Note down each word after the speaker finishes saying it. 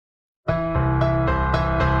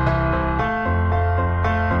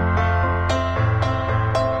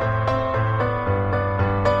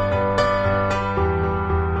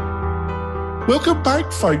Welcome back,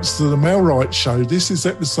 folks, to the Mailrite Show. This is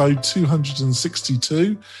episode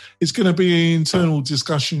 262. It's going to be an internal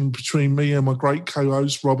discussion between me and my great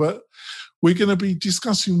co-host, Robert. We're going to be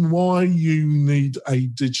discussing why you need a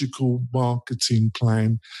digital marketing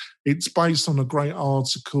plan. It's based on a great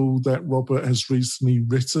article that Robert has recently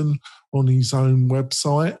written on his own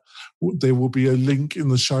website. There will be a link in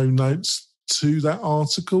the show notes to that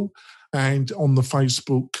article. And on the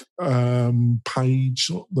Facebook page,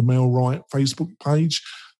 the Mailrite Facebook page,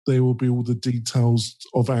 there will be all the details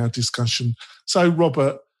of our discussion. So,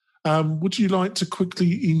 Robert, would you like to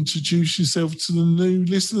quickly introduce yourself to the new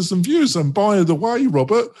listeners and viewers? And by the way,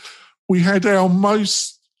 Robert, we had our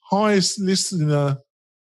highest listeners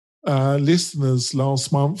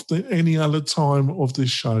last month than any other time of this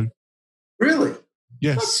show. Really?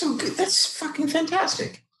 Yes. That's so good. That's fucking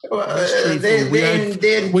fantastic. We had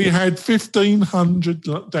 1,500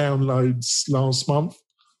 downloads last month.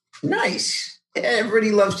 Nice. Everybody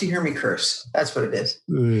loves to hear me curse. That's what it is.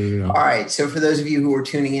 Yeah. All right. So for those of you who are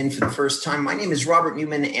tuning in for the first time, my name is Robert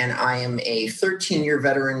Newman, and I am a 13-year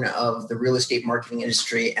veteran of the real estate marketing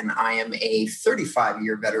industry, and I am a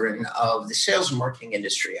 35-year veteran of the sales and marketing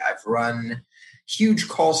industry. I've run huge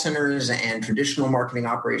call centers and traditional marketing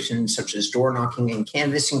operations such as door knocking and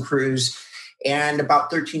canvassing crews. And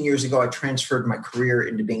about 13 years ago, I transferred my career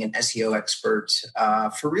into being an SEO expert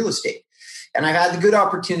for real estate. And I've had the good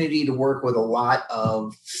opportunity to work with a lot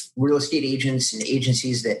of real estate agents and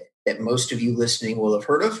agencies that most of you listening will have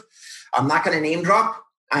heard of. I'm not going to name drop.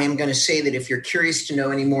 I am going to say that if you're curious to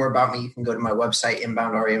know any more about me, you can go to my website,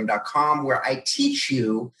 inboundrem.com, where I teach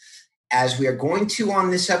you, as we are going to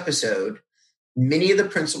on this episode, many of the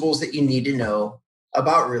principles that you need to know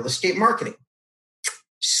about real estate marketing.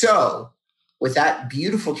 So, with that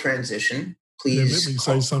beautiful transition, please. Let me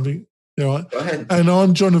say something. Yeah, right. Go ahead. And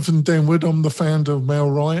I'm Jonathan Denwood. I'm the founder of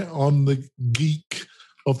Mailrite. I'm the geek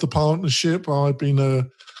of the partnership. I've been a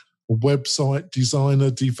website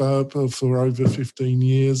designer, developer for over 15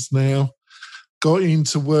 years now. Got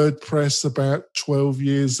into WordPress about 12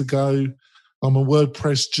 years ago. I'm a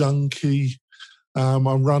WordPress junkie. I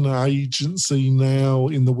run an agency now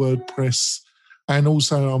in the WordPress. And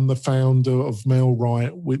also I'm the founder of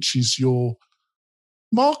Mailrite, which is your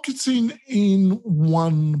marketing in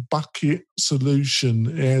one bucket solution.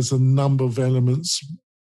 It has a number of elements.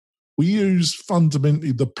 We use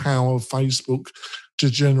fundamentally the power of Facebook to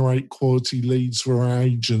generate quality leads for our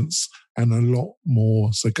agents and a lot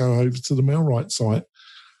more. So go over to the Mailrite site.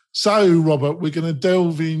 So, Robert, we're going to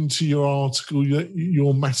delve into your article,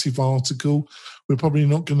 your massive article. We're probably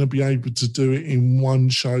not going to be able to do it in one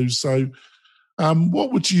show. So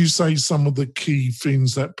what would you say some of the key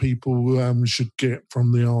things that people should get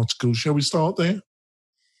from the article? Shall we start there?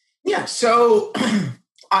 Yeah, so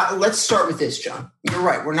let's start with this, John. You're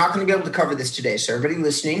right. We're not going to be able to cover this today. So everybody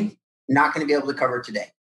listening, not going to be able to cover it today.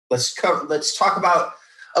 Let's talk about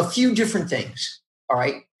a few different things. All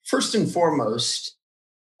right. First and foremost,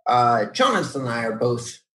 Jonathan and I are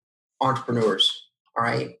both entrepreneurs. All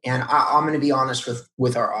right. And I'm going to be honest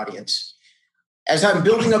with our audience. As I'm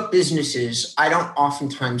building up businesses, I don't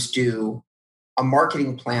oftentimes do a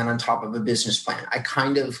marketing plan on top of a business plan. I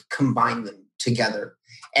kind of combine them together.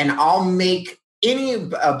 And I'll bet any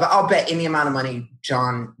amount of money,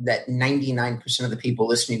 John, that 99% of the people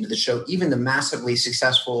listening to the show, even the massively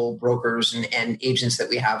successful brokers and agents that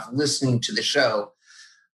we have listening to the show,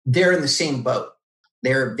 they're in the same boat.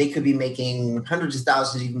 They could be making hundreds of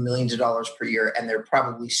thousands, even millions of dollars per year, and they're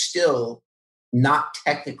probably still not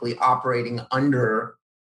technically operating under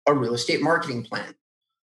a real estate marketing plan.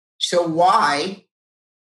 So why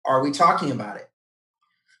are we talking about it?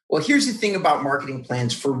 Well, here's the thing about marketing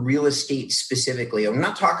plans for real estate specifically. I'm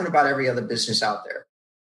not talking about every other business out there.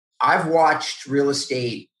 I've watched real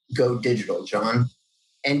estate go digital, John,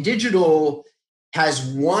 and digital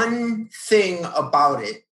has one thing about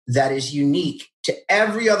it that is unique to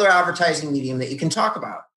every other advertising medium that you can talk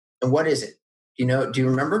about. And what is it? Do you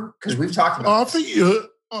remember? Because we've talked about I think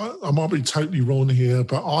I might be totally wrong here,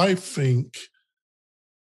 but I think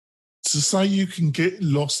to say you can get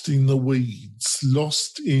lost in the weeds,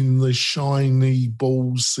 lost in the shiny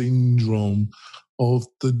ball syndrome of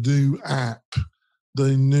the new app,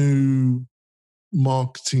 the new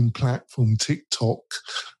marketing platform, TikTok,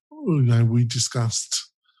 we discussed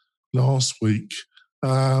last week,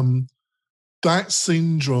 that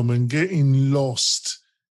syndrome and getting lost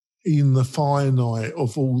in the finite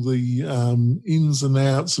of all the ins and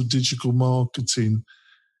outs of digital marketing,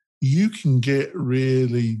 you can get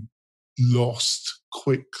really lost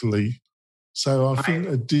quickly. So I think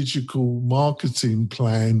a digital marketing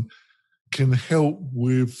plan can help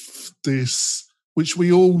with this, which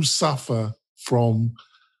we all suffer from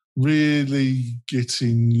really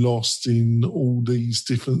getting lost in all these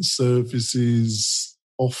different services,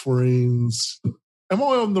 offerings. Am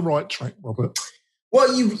I on the right track, Robert?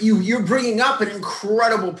 Well, you're bringing up an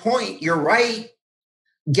incredible point. You're right.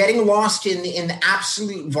 Getting lost in the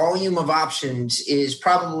absolute volume of options is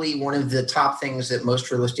probably one of the top things that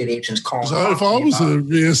most real estate agents call. So if I was a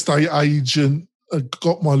real estate agent,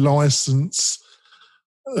 got my license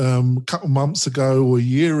a couple of months ago or a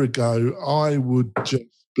year ago, I would just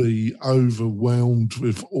be overwhelmed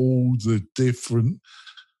with all the different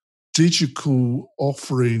digital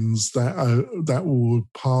offerings that were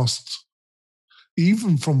passed,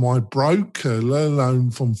 even from my broker, let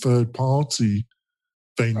alone from third-party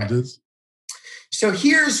vendors. Right. So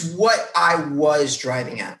here's what I was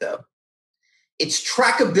driving at, though. It's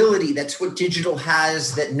trackability. That's what digital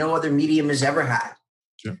has that no other medium has ever had.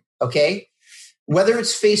 Yeah. Okay? Whether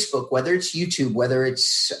it's Facebook, whether it's YouTube, whether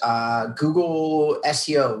it's Google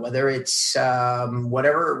SEO, whether it's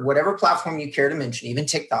whatever platform you care to mention, even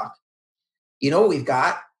TikTok, you know what we've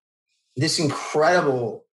got? This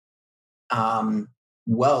incredible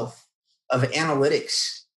wealth of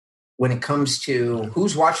analytics when it comes to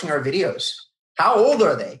who's watching our videos, how old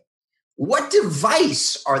are they, what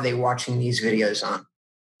device are they watching these videos on?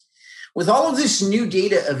 With all of this new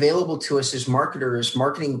data available to us as marketers,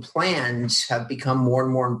 marketing plans have become more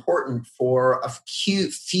and more important for a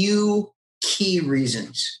few key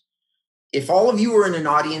reasons. If all of you are in an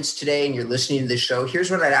audience today and you're listening to this show,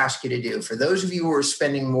 here's what I'd ask you to do. For those of you who are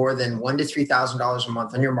spending more than $1,000 to $3,000 a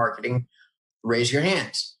month on your marketing, raise your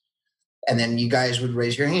hands. And then you guys would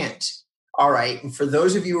raise your hands. All right. And for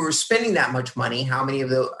those of you who are spending that much money, how many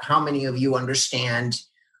of you understand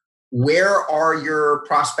where are your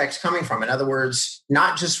prospects coming from? In other words,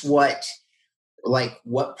 not just what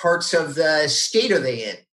parts of the state are they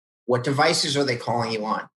in? What devices are they calling you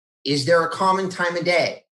on? Is there a common time of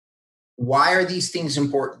day? Why are these things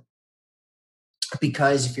important?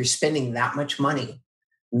 Because if you're spending that much money,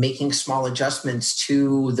 making small adjustments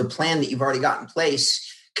to the plan that you've already got in place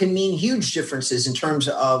can mean huge differences in terms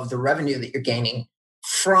of the revenue that you're gaining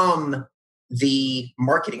from the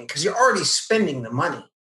marketing, because you're already spending the money.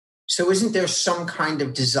 So isn't there some kind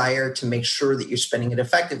of desire to make sure that you're spending it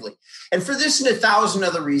effectively? And for this and 1,000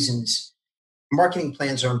 other reasons, marketing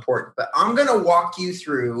plans are important. But I'm going to walk you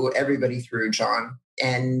through, everybody through, John,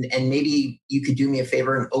 and maybe you could do me a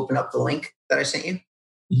favor and open up the link that I sent you.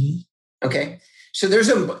 Mm-hmm. Okay. So there's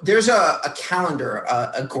a calendar,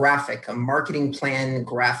 a graphic, a marketing plan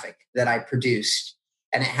graphic that I produced,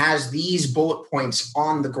 and it has these bullet points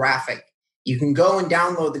on the graphic. You can go and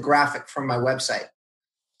download the graphic from my website.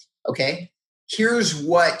 Okay. Here's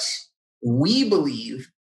what we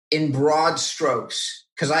believe in broad strokes,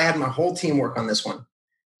 because I had my whole team work on this one.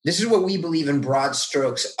 This is what we believe in broad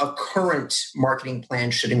strokes a current marketing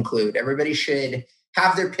plan should include. Everybody should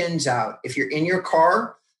have their pins out. If you're in your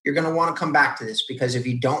car, you're going to want to come back to this, because if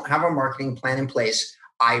you don't have a marketing plan in place,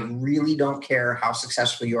 I really don't care how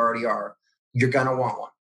successful you already are. You're going to want one.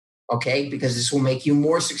 Okay. Because this will make you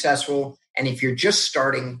more successful. And if you're just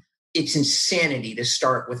starting, it's insanity to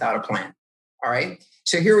start without a plan. All right.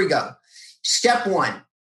 So here we go. Step 1,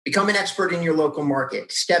 become an expert in your local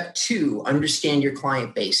market. Step 2, understand your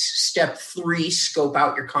client base. Step 3, scope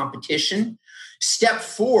out your competition. Step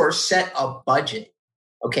 4, set a budget.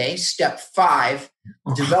 Okay. Step 5,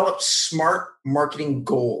 develop smart marketing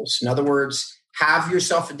goals. In other words, have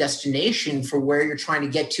yourself a destination for where you're trying to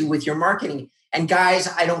get to with your marketing. And guys,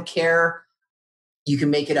 I don't care. You can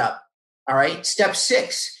make it up. All right. Step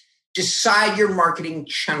 6, decide your marketing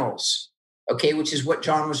channels. Okay. Which is what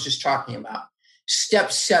John was just talking about.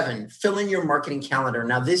 Step 7, fill in your marketing calendar.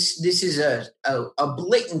 Now, this is a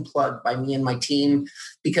blatant plug by me and my team,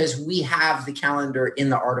 because we have the calendar in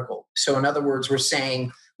the article. So in other words, we're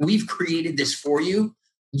saying we've created this for you.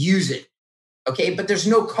 Use it. Okay. But there's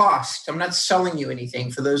no cost. I'm not selling you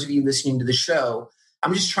anything. For those of you listening to the show,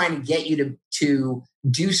 I'm just trying to get you to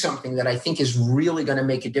do something that I think is really going to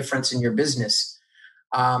make a difference in your business.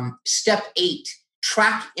 Step 8,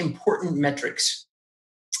 track important metrics.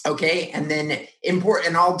 Okay. And then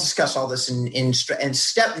and I'll discuss all this in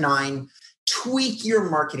step 9, tweak your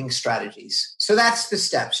marketing strategies. So that's the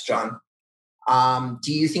steps, John.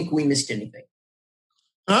 Do you think we missed anything?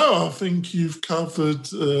 No, I think you've covered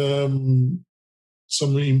some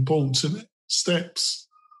important steps.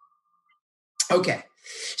 Okay.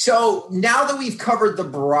 So now that we've covered the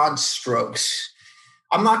broad strokes,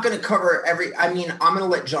 I'm not going to cover I'm going to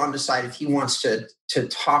let John decide if he wants to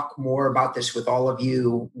talk more about this with all of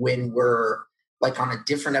you when we're like on a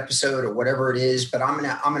different episode or whatever it is. But I'm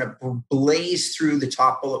going to blaze through the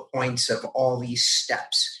top bullet points of all these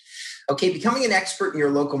steps. Okay, becoming an expert in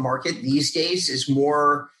your local market these days is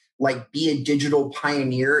more like be a digital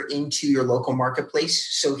pioneer into your local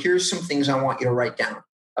marketplace. So here's some things I want you to write down,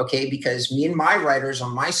 okay? Because me and my writers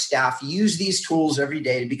on my staff use these tools every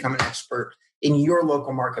day to become an expert in your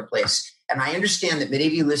local marketplace. And I understand that many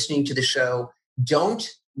of you listening to the show don't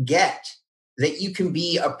get that you can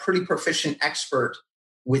be a pretty proficient expert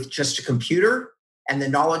with just a computer and the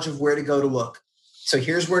knowledge of where to go to look. So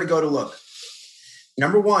here's where to go to look.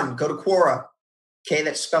 Number one, go to Quora. Okay,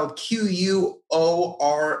 that's spelled Quora.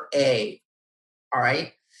 All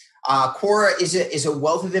right. Quora is a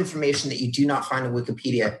wealth of information that you do not find in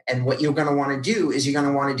Wikipedia. And what you're going to want to do is you're going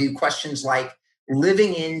to want to do questions like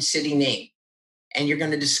living in city name. And you're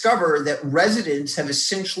going to discover that residents have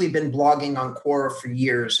essentially been blogging on Quora for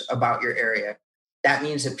years about your area. That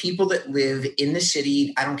means that people that live in the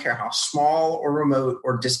city, I don't care how small or remote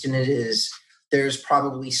or distant it is, there's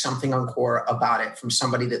probably something on Quora about it from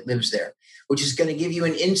somebody that lives there, which is going to give you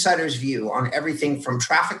an insider's view on everything from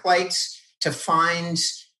traffic lights to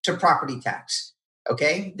fines to property tax.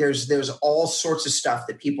 Okay, there's all sorts of stuff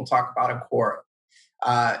that people talk about on Quora.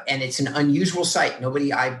 And it's an unusual site.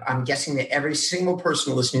 I'm guessing that every single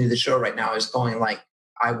person listening to the show right now is going like,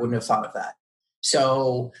 I wouldn't have thought of that.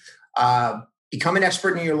 So become an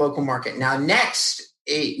expert in your local market. Now, next,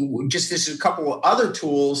 this is a couple of other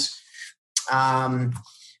tools. What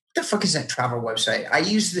the fuck is that travel website? I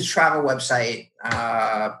use the travel website,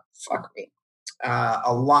 a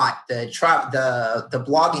lot. The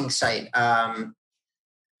blogging site.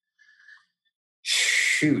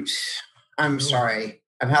 I'm sorry.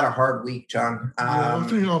 I've had a hard week, John. I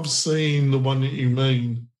think I've seen the one that you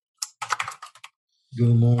mean.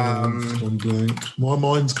 My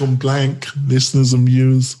mind's gone blank, listeners and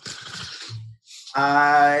viewers.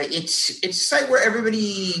 It's a site where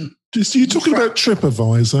everybody... Are you talking about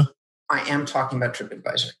TripAdvisor? I am talking about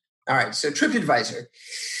TripAdvisor. All right, so TripAdvisor.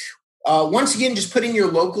 Once again, just put in your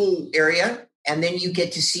local area, and then you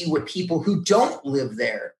get to see what people who don't live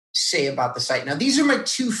there say about the site. Now, these are my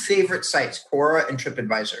two favorite sites, Quora and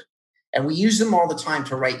TripAdvisor. And we use them all the time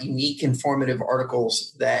to write unique, informative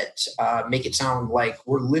articles that make it sound like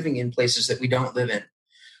we're living in places that we don't live in.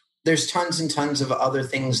 There's tons and tons of other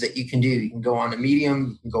things that you can do. You can go on to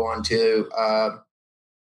Medium, you can go on to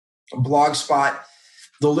Blogspot.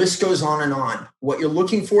 The list goes on and on. What you're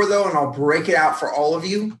looking for, though, and I'll break it out for all of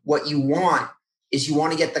you, what you want is you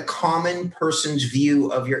want to get the common person's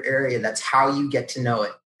view of your area. That's how you get to know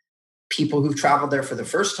it. People who've traveled there for the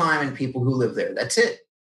first time and people who live there. That's it.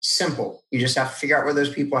 Simple. You just have to figure out where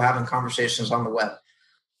those people are having conversations on the web.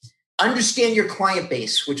 Understand your client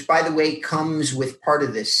base, which, by the way, comes with part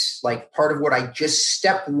of this. Like part of what I just,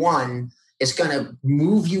 step one is going to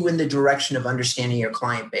move you in the direction of understanding your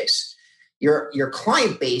client base. Your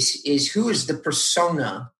client base is who is the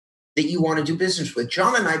persona that you want to do business with.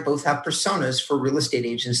 John and I both have personas for real estate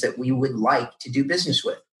agents that we would like to do business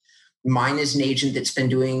with. Mine is an agent that's been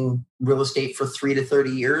doing real estate for 3 to 30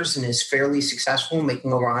 years and is fairly successful,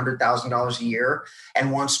 making over $100,000 a year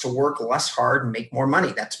and wants to work less hard and make more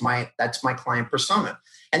money. That's my client persona.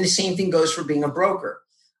 And the same thing goes for being a broker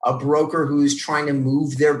who's trying to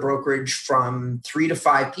move their brokerage from 3 to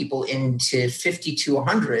 5 people into 50 to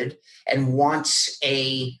 100 and wants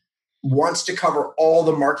to cover all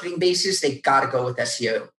the marketing bases. They got to go with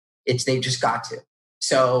SEO. They just got to.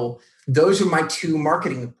 So those are my two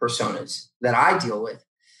marketing personas that I deal with.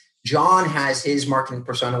 John has his marketing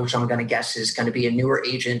persona, which I'm going to guess is going to be a newer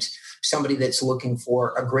agent, somebody that's looking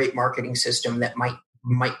for a great marketing system that might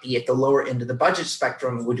be at the lower end of the budget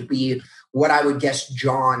spectrum, would be what I would guess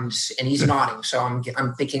John's, and he's nodding. So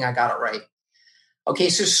I'm thinking I got it right. Okay,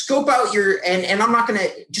 so scope out and I'm not going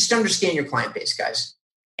to, just understand your client base, guys.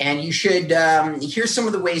 And you should, here's some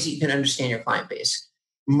of the ways that you can understand your client base.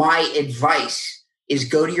 My advice is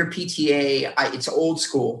go to your PTA. It's old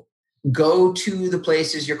school. Go to the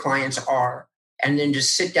places your clients are and then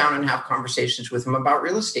just sit down and have conversations with them about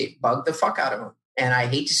real estate. Bug the fuck out of them. And I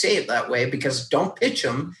hate to say it that way because don't pitch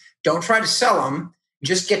them. Don't try to sell them.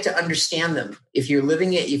 Just get to understand them. If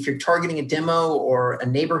you're targeting a demo or a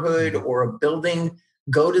neighborhood or a building,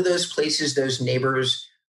 go to those places those neighbors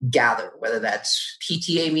gather, whether that's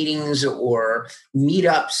PTA meetings or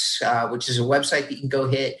meetups, which is a website that you can go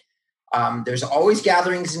hit. There's always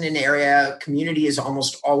gatherings in an area. Community is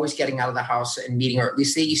almost always getting out of the house and meeting, or at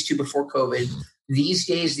least they used to before COVID. These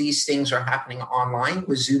days, these things are happening online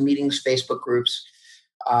with Zoom meetings, Facebook groups.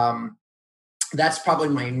 That's probably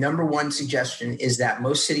my number one suggestion, is that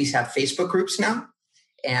most cities have Facebook groups now.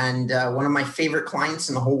 And one of my favorite clients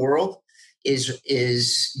in the whole world is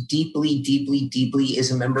deeply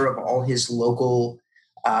is a member of all his local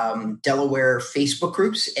Delaware Facebook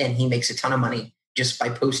groups, and he makes a ton of money just by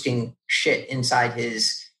posting shit inside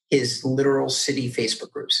his literal city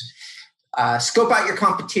Facebook groups. Scope out your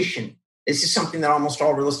competition. This is something that almost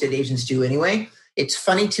all real estate agents do anyway. It's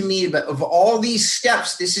funny to me, but of all these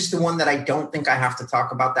steps, this is the one that I don't think I have to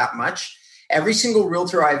talk about that much. Every single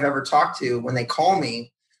realtor I've ever talked to, when they call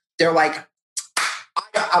me, they're like,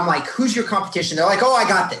 I'm like, who's your competition? They're like, oh, I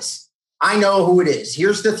got this. I know who it is.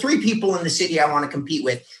 Here's the 3 people in the city I want to compete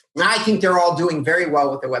with. And I think they're all doing very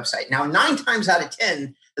well with their website. Now, 9 times out of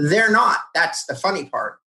 10, they're not. That's the funny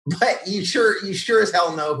part. But you sure as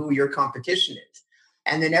hell know who your competition is.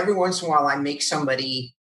 And then every once in a while, I make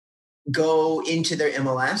somebody go into their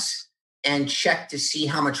MLS and check to see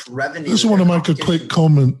how much revenue. I just want to make a quick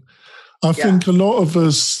comment. I think a lot of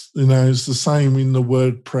us, it's the same in the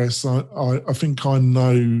WordPress. I think I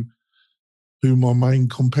know who my main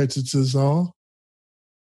competitors are,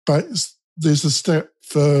 but there's a step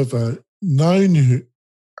further. Knowing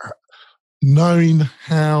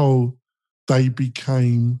how they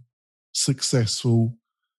became successful,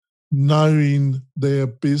 knowing their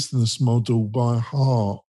business model by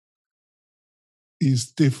heart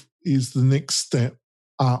is the next step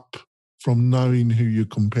up from knowing who your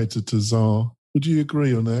competitors are. Would you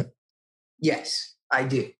agree on that? Yes, I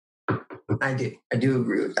do. I do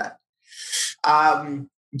agree with that.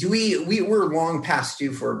 We're long past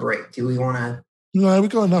due for a break. Do we want to? No,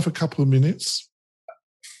 we've got another couple of minutes.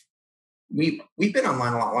 We've been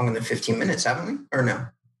online a lot longer than 15 minutes, haven't we? Or no?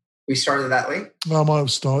 We started that late? I might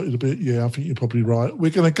have started a bit. Yeah, I think you're probably right.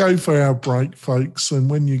 We're going to go for our break, folks.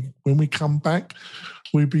 And when we come back,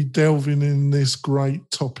 we'll be delving in this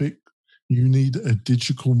great topic. You need a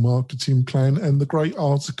digital marketing plan, and the great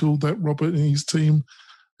article that Robert and his team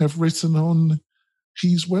have written on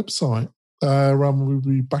his website. We'll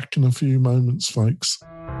be back in a few moments, folks.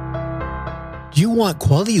 Do you want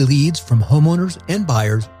quality leads from homeowners and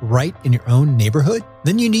buyers right in your own neighborhood?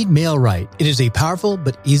 Then you need MailRight. It is a powerful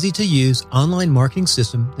but easy to use online marketing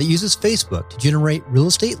system that uses Facebook to generate real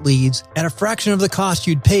estate leads at a fraction of the cost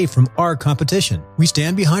you'd pay from our competition. We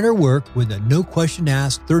stand behind our work with a no question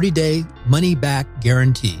asked 30-day money back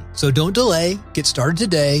guarantee. So don't delay. Get started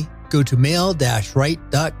today. Go to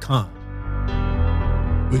mail-right.com.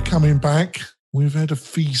 We're coming back. We've had a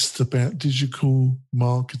feast about digital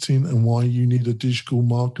marketing and why you need a digital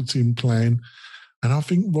marketing plan. And I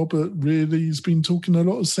think Robert really has been talking a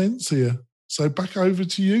lot of sense here. So back over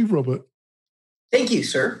to you, Robert. Thank you,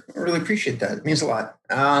 sir. I really appreciate that. It means a lot.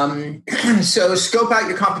 So scope out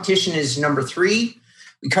your competition is number 3.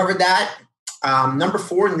 We covered that. Number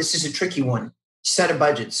 4, and this is a tricky one, set a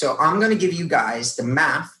budget. So I'm going to give you guys the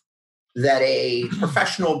math that a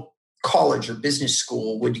professional college or business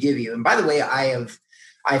school would give you. And by the way, I've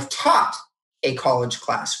taught a college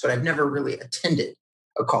class, but I've never really attended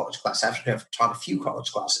a college class. Actually, I've taught a few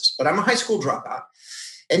college classes, but I'm a high school dropout.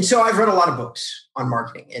 And so I've read a lot of books on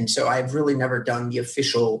marketing. And so I've really never done the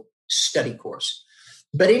official study course.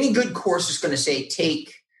 But any good course is going to say,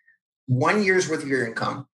 take 1 year's worth of your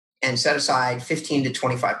income and set aside 15 to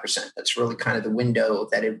 25%. That's really kind of the window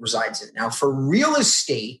that it resides in. Now, for real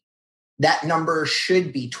estate, that number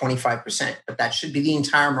should be 25%, but that should be the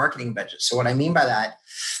entire marketing budget. So what I mean by that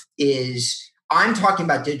is I'm talking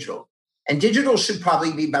about digital, and digital should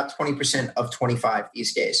probably be about 20% of 25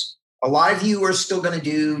 these days. A lot of you are still going to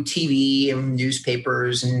do TV and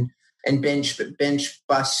newspapers and bench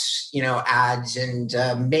bus, ads and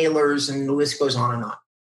mailers, and the list goes on and on.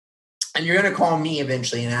 And you're going to call me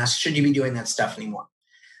eventually and ask, should you be doing that stuff anymore?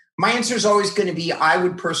 My answer is always going to be, I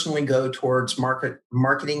would personally go towards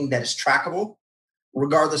marketing that is trackable,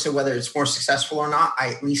 regardless of whether it's more successful or not. I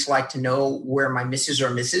at least like to know where my misses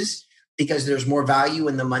are misses, because there's more value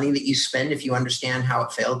in the money that you spend if you understand how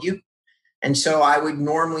it failed you. And so I would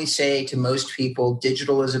normally say to most people,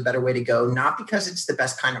 digital is a better way to go, not because it's the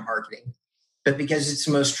best kind of marketing, but because it's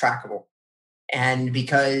the most trackable, and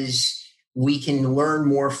because we can learn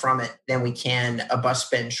more from it than we can a bus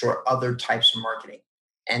bench or other types of marketing.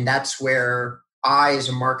 And that's where I, as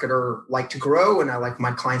a marketer, like to grow, and I like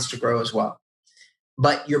my clients to grow as well.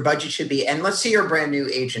 But your budget should be, and let's say you're a brand new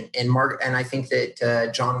agent, and I think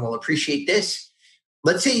that John will appreciate this.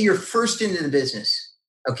 Let's say you're first into the business,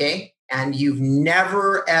 okay? And you've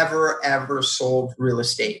never, ever, ever sold real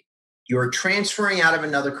estate. You're transferring out of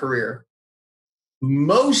another career.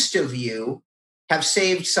 Most of you have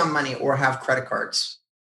saved some money or have credit cards.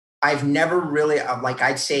 I've never really,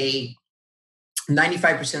 I'd say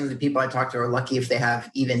 95% of the people I talk to are lucky if they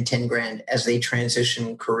have even 10 grand as they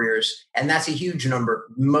transition careers. And that's a huge number.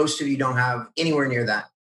 Most of you don't have anywhere near that.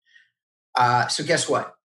 So guess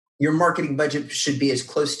what? Your marketing budget should be as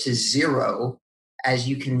close to zero as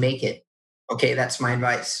you can make it. Okay, that's my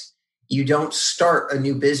advice. You don't start a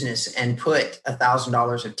new business and put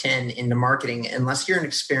 $1,000 of 10 into marketing unless you're an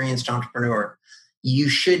experienced entrepreneur. You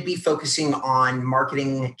should be focusing on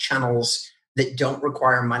marketing channels that don't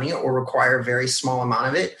require money or require a very small amount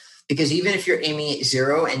of it. Because even if you're aiming at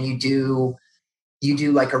zero and you do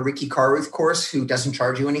like a Ricky Carruth course who doesn't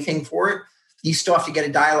charge you anything for it, you still have to get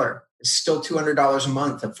a dialer. It's still $200 a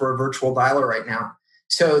month for a virtual dialer right now.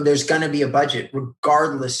 So there's going to be a budget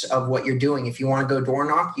regardless of what you're doing. If you want to go door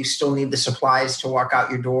knock, you still need the supplies to walk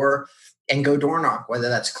out your door and go door knock, whether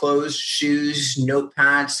that's clothes, shoes,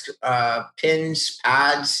 notepads, pins,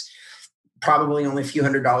 pads, probably only a few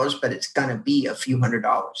 $100s, but it's going to be a few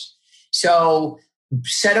 $100s. So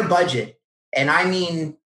set a budget. And I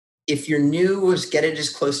mean, if you're new, get it as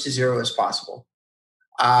close to zero as possible.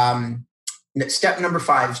 Step number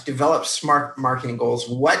 5 is develop smart marketing goals.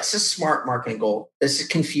 What's a smart marketing goal? This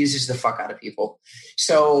confuses the fuck out of people.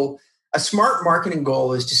 So a smart marketing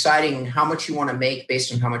goal is deciding how much you want to make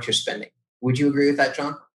based on how much you're spending. Would you agree with that,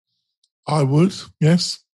 John? I would,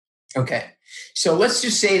 yes. Okay. So let's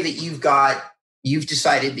just say that you've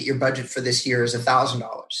decided that your budget for this year is $1,000.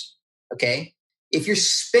 Okay. If you're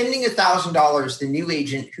spending $1,000, the new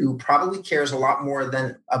agent who probably cares a lot more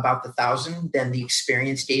about the 1,000 than the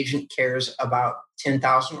experienced agent cares about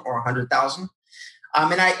 10,000 or 100,000.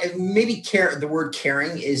 The word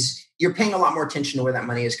caring is you're paying a lot more attention to where that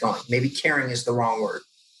money is going. Maybe caring is the wrong word.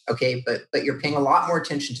 Okay. But you're paying a lot more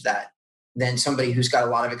attention to that than somebody who's got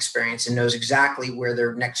a lot of experience and knows exactly where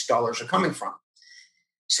their next dollars are coming from.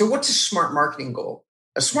 So what's a smart marketing goal?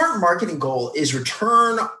 A smart marketing goal is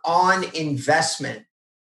return on investment,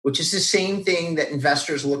 which is the same thing that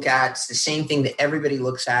investors look at. It's the same thing that everybody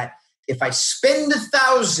looks at. If I spend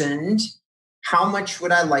 1,000, how much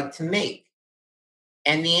would I like to make?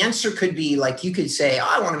 And the answer could be like, you could say,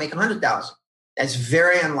 I want to make 100,000. That's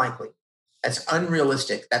very unlikely. That's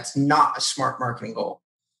unrealistic. That's not a smart marketing goal.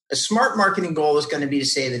 A smart marketing goal is going to be to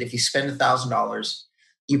say that if you spend $1,000,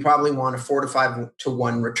 you probably want a 4 to 5 to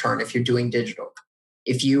 1 return if you're doing digital.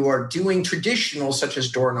 If you are doing traditional, such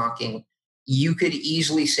as door knocking, you could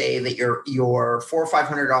easily say that your $400 or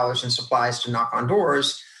 $500 in supplies to knock on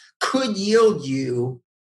doors could yield you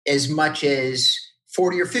as much as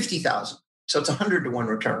 40 or 50,000. So it's 100 to 1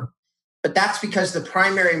 return. But that's because the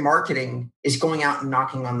primary marketing is going out and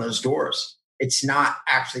knocking on those doors. It's not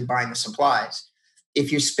actually buying the supplies.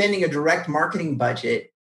 If you're spending a direct marketing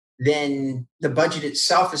budget, then the budget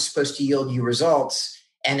itself is supposed to yield you results.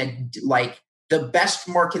 And the best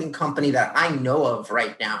marketing company that I know of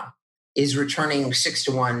right now is returning 6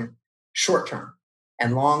 to 1 short term,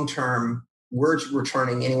 and long term we're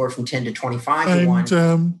returning anywhere from 10 to 25 to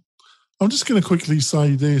 1. I'm just going to quickly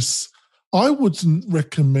say this. I wouldn't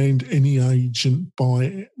recommend any agent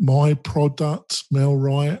buy my product,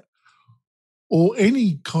 MailRight, or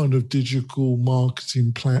any kind of digital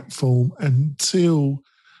marketing platform until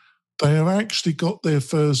they have actually got their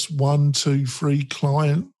first 1, 2, 3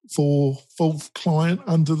 client, 4th client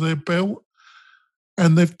under their belt,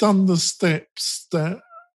 and they've done the steps that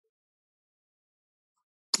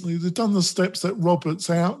Robert's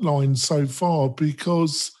outlined so far.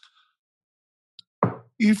 Because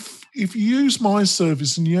if you use my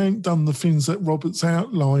service and you ain't done the things that Robert's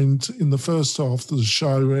outlined in the first half of the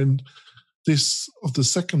show and this of the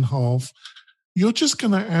second half, you're just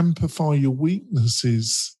going to amplify your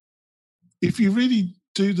weaknesses. If you really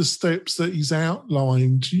do the steps that he's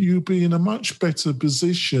outlined, you'll be in a much better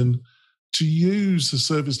position to use a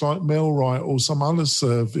service like MailRight or some other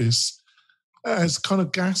service as kind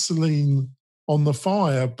of gasoline on the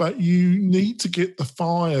fire. But you need to get the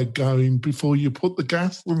fire going before you put the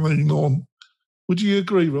gasoline on. Would you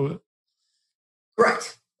agree, Robert?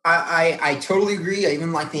 Correct. I totally agree. I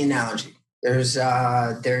even like the analogy. There's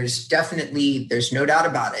no doubt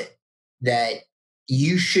about it that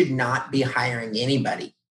you should not be hiring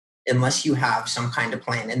anybody unless you have some kind of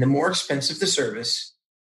plan. And the more expensive the service,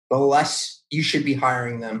 the less you should be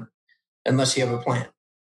hiring them unless you have a plan.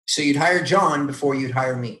 So you'd hire John before you'd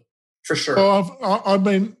hire me, for sure. Well, I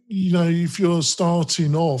mean, if you're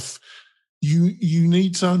starting off, you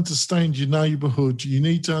need to understand your neighborhood. You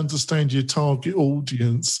need to understand your target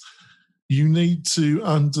audience. You need to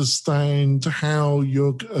understand how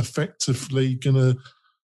you're effectively going to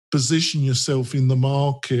position yourself in the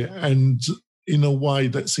market and in a way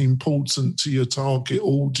that's important to your target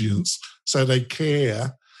audience so they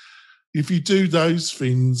care. If you do those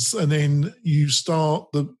things and then you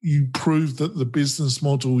prove that the business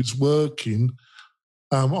model is working,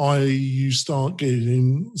 i.e. you start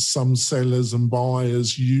getting some sellers and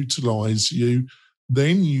buyers utilize you,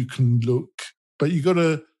 then you can look. But you got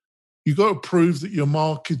to you got to prove that your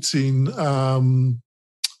marketing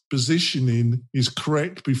positioning is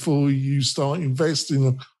correct before you start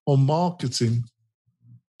investing on marketing.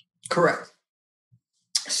 Correct.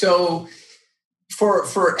 So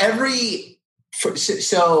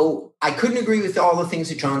so I couldn't agree with all the things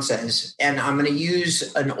that John says, and I'm going to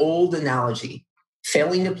use an old analogy.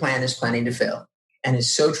 Failing to plan is planning to fail. And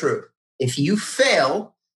it's so true. If you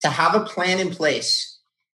fail to have a plan in place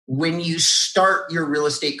when you start your real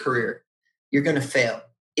estate career, you're going to fail.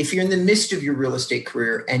 If you're in the midst of your real estate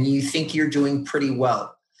career and you think you're doing pretty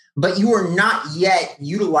well, but you are not yet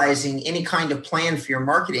utilizing any kind of plan for your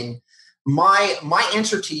marketing, my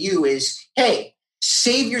answer to you is, hey,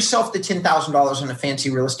 save yourself the $10,000 on a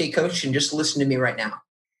fancy real estate coach and just listen to me right now.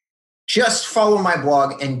 Just follow my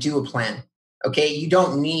blog and do a plan. Okay. You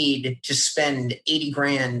don't need to spend 80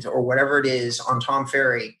 grand or whatever it is on Tom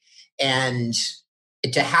Ferry and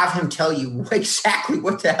to have him tell you exactly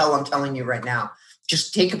what the hell I'm telling you right now.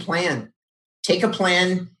 Just take a plan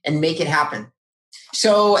and make it happen.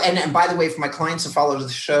 So, and by the way, for my clients that follow the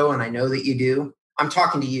show, and I know that you do, I'm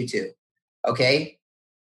talking to you too. Okay.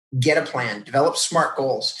 Get a plan, develop SMART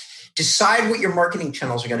goals, decide what your marketing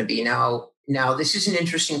channels are going to be. Now, this is an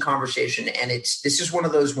interesting conversation, and this is one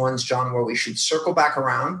of those ones, John, where we should circle back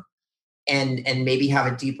around and maybe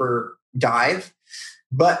have a deeper dive.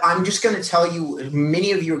 But I'm just going to tell you,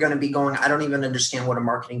 many of you are going to be going, I don't even understand what a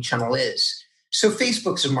marketing channel is. So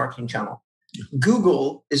Facebook's a marketing channel.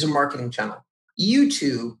 Google is a marketing channel.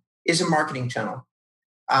 YouTube is a marketing channel.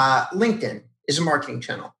 LinkedIn is a marketing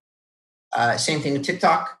channel. Same thing with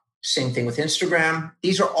TikTok. Same thing with Instagram.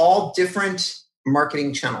 These are all different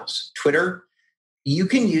marketing channels. Twitter, you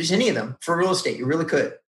can use any of them for real estate. You really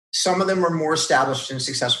could. Some of them are more established and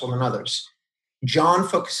successful than others. John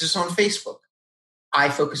focuses on Facebook. I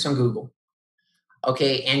focus on Google.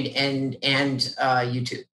 Okay, and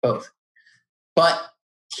YouTube, both. But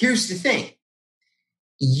here's the thing.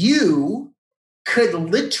 You could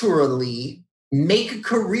literally make a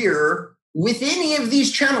career with any of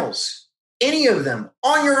these channels, any of them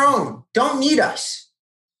on your own. Don't need us.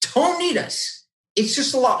 It's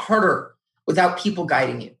just a lot harder without people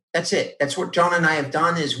guiding you. That's it. That's what John and I have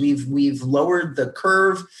done is we've lowered the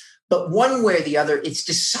curve, but one way or the other, it's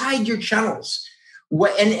decide your channels.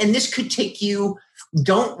 And this could take you,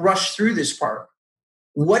 don't rush through this part.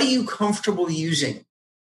 What are you comfortable using?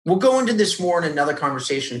 We'll go into this more in another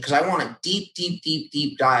conversation because I want a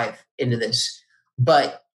deep dive into this.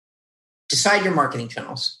 But decide your marketing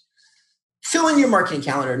channels. Fill in your marketing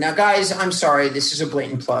calendar. Now, guys, I'm sorry. This is a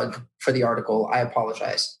blatant plug for the article. I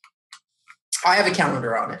apologize. I have a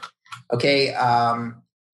calendar on it. Okay.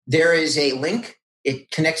 There is a link.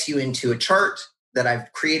 It connects you into a chart that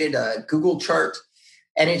I've created, a Google chart.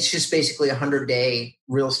 And it's just basically a 100-day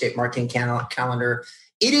real estate marketing calendar.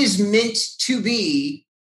 It is meant to be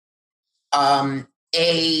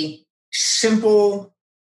a simple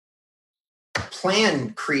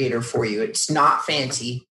plan creator for you. It's not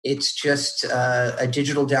fancy. It's just a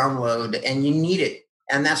digital download, and you need it.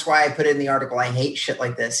 And that's why I put it in the article. I hate shit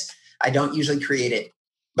like this. I don't usually create it.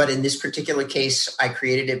 But in this particular case, I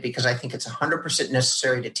created it because I think it's 100%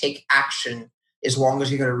 necessary to take action as long as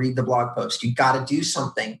you're going to read the blog post. You got to do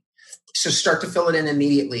something. So start to fill it in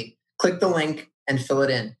immediately. Click the link and fill it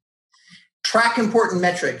in. Track important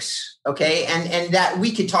metrics, okay? And that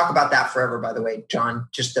we could talk about that forever, by the way, John,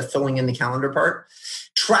 just the filling in the calendar part.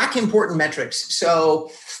 Track important metrics. So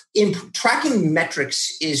in tracking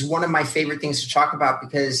metrics is one of my favorite things to talk about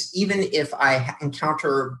because even if I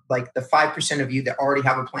encounter like the 5% of you that already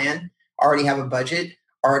have a plan, already have a budget,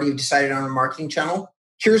 already have decided on a marketing channel,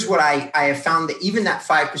 here's what I have found that even that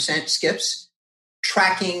 5% skips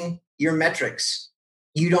tracking your metrics.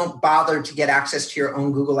 You don't bother to get access to your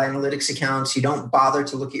own Google Analytics accounts. You don't bother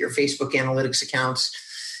to look at your Facebook Analytics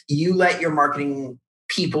accounts. You let your marketing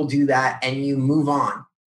people do that and you move on,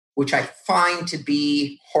 which I find to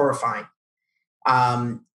be horrifying.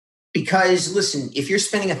 Because listen, if you're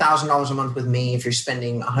spending $1,000 a month with me, if you're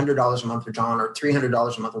spending $100 a month with John or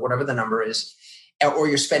 $300 a month or whatever the number is, or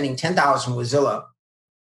you're spending $10,000 with Zillow,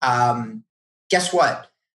 guess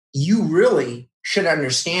what? You really should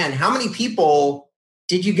understand how many people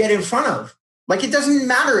did you get in front of? Like, it doesn't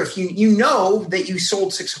matter if you know that you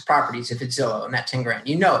sold 6 properties if it's Zillow and that 10 grand,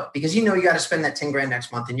 you know it because you know you got to spend that 10 grand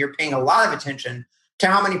next month and you're paying a lot of attention to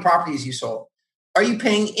how many properties you sold. Are you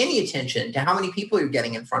paying any attention to how many people you're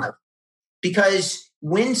getting in front of? Because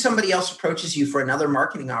when somebody else approaches you for another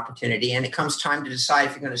marketing opportunity and it comes time to decide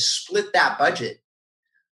if you're going to split that budget,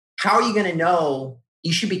 how are you going to know?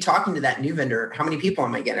 You should be talking to that new vendor. How many people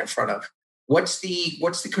am I getting in front of? What's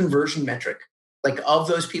the conversion metric? Like, of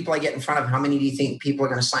those people I get in front of, how many do you think people are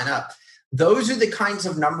going to sign up? Those are the kinds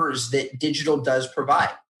of numbers that digital does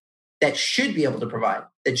provide, that should be able to provide,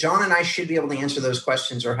 that John and I should be able to answer those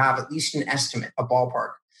questions or have at least an estimate, a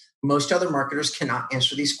ballpark. Most other marketers cannot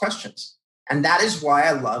answer these questions. And that is why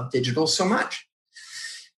I love digital so much.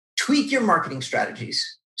 Tweak your marketing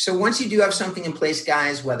strategies. So once you do have something in place,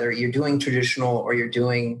 guys, whether you're doing traditional or you're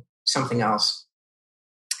doing something else,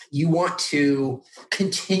 you want to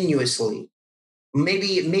continuously,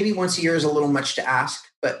 maybe once a year is a little much to ask,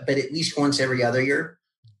 but at least once every other year,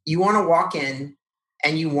 you want to walk in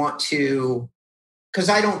and you want to, because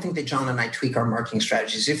I don't think that John and I tweak our marketing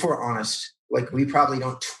strategies. If we're honest, like we probably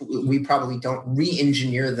don't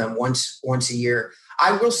re-engineer them once a year.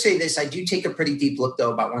 I will say this: I do take a pretty deep look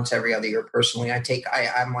though about once every other year. Personally,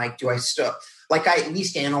 I'm like, do I still, like, I at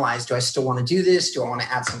least analyze, do I still want to do this? Do I want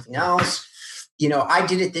to add something else? You know, I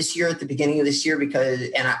did it this year at the beginning of this year because,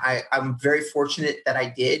 and I'm very fortunate that I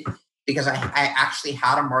did, because I actually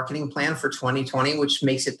had a marketing plan for 2020, which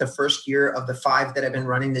makes it the first year of the 5 that I've been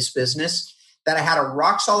running this business that I had a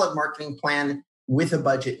rock solid marketing plan with a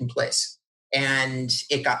budget in place. And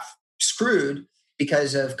it got screwed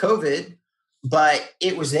because of COVID, but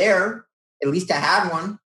it was there. At least I had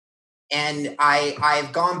one. And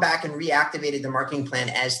I've gone back and reactivated the marketing plan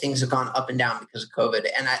as things have gone up and down because of COVID.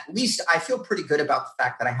 And at least I feel pretty good about the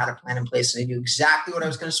fact that I had a plan in place and I knew exactly what I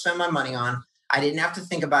was going to spend my money on. I didn't have to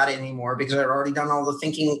think about it anymore because I'd already done all the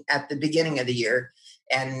thinking at the beginning of the year.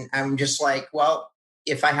 And I'm just like, well,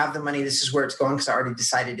 if I have the money, this is where it's going, because I already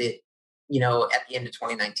decided it, you know, at the end of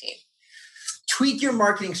 2019. Tweak your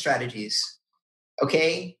marketing strategies.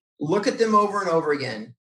 Okay. Look at them over and over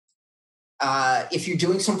again. If you're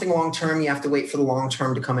doing something long-term, you have to wait for the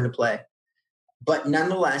long-term to come into play. But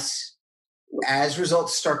nonetheless, as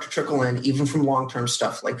results start to trickle in, even from long-term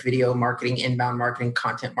stuff like video marketing, inbound marketing,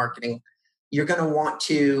 content marketing, you're going to want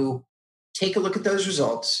to take a look at those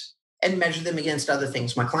results and measure them against other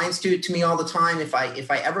things. My clients do it to me all the time. If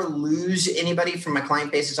I ever lose anybody from my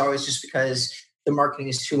client base, it's always just because the marketing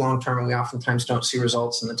is too long-term and we oftentimes don't see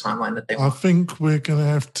results in the timeline that they want. I think we're going to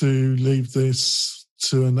have to leave this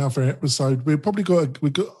to another episode. We've got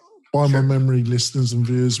by my memory, listeners and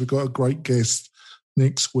viewers, we've got a great guest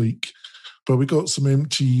next week, but we got some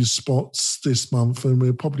empty spots this month and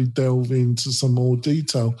we'll probably delve into some more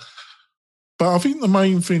detail. But I think the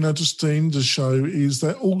main thing I just to end the show is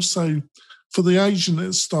that also for the agent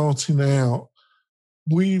that's starting out,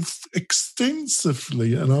 we've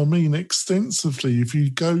extensively, and I mean extensively, if you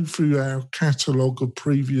go through our catalogue of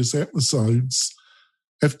previous episodes,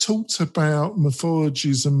 have talked about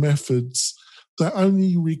methodologies and methods that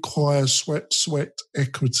only require sweat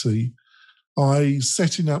equity, i.e.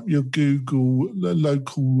 setting up your Google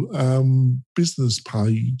local business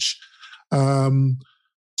page,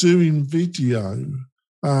 doing video,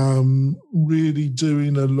 really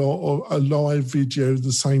doing a lot of a live video at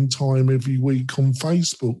the same time every week on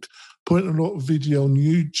Facebook, putting a lot of video on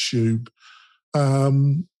YouTube,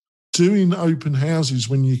 doing open houses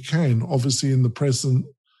when you can. Obviously, in the present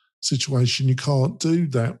situation, you can't do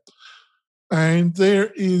that. And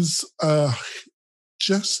there is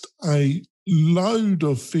just a load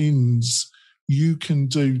of things you can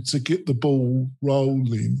do to get the ball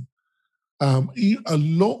rolling. A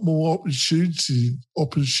lot more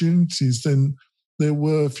opportunities than there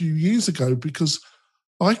were a few years ago, because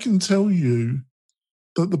I can tell you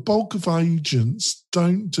that the bulk of agents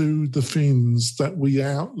don't do the things that we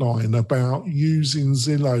outline about using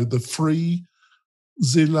Zillow, the free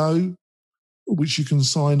Zillow, which you can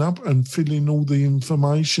sign up and fill in all the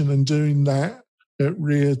information, and doing that at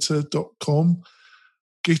realtor.com,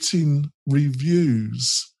 getting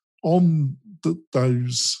reviews on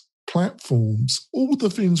those platforms. All the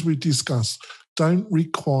things we discussed don't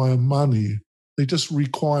require money. They just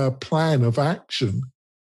require a plan of action.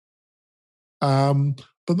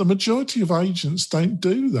 But the majority of agents don't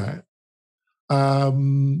do that.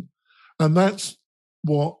 And that's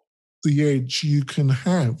what the edge you can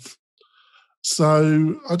have.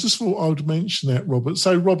 So I just thought I would mention that, Robert.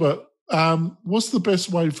 So, Robert, what's the best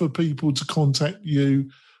way for people to contact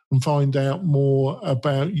you and find out more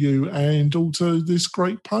about you and also this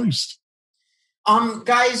great post?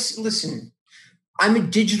 Guys, listen, I'm a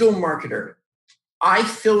digital marketer. I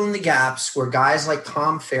fill in the gaps where guys like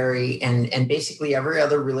Tom Ferry and basically every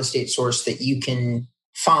other real estate source that you can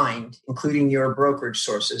find, including your brokerage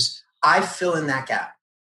sources, I fill in that gap.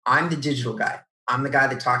 I'm the digital guy. I'm the guy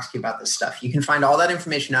that talks to you about this stuff. You can find all that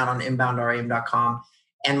information out on inboundrem.com.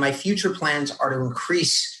 And my future plans are to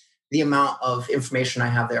increase the amount of information I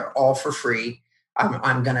have there, all for free.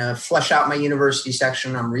 I'm going to flesh out my university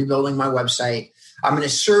section. I'm rebuilding my website. I'm going to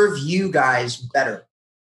serve you guys better.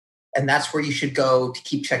 And that's where you should go to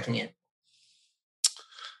keep checking in.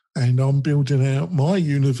 And I'm building out my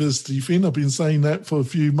university thing. I've been saying that for a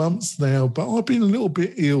few months now, but I've been a little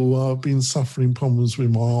bit ill. I've been suffering problems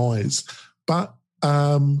with my eyes. But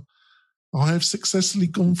I have successfully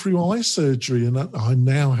gone through eye surgery, and I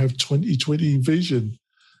now have 20/20 vision.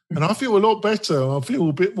 And I feel a lot better. I feel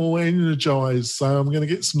a bit more energized. So I'm going to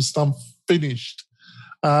get some stuff finished.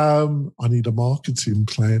 I need a marketing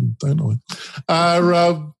plan, don't I?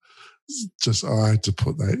 I had to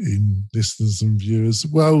put that in, listeners and viewers.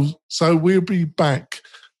 Well, so we'll be back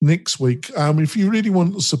next week. If you really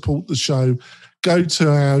want to support the show, go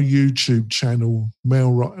to our YouTube channel,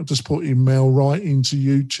 Mel Wright. Just put in Mel Wright into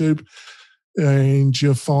YouTube, and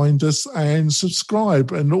you'll find us, and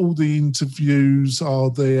subscribe. And all the interviews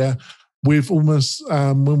are there. With almost,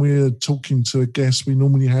 when we're talking to a guest, we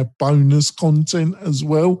normally have bonus content as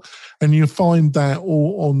well. And you'll find that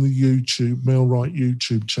all on the YouTube, Mel Wright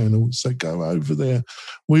YouTube channel. So go over there.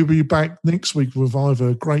 We'll be back next week with either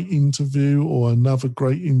a great interview or another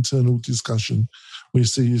great internal discussion. We'll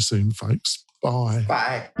see you soon, folks. Bye.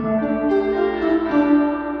 Bye.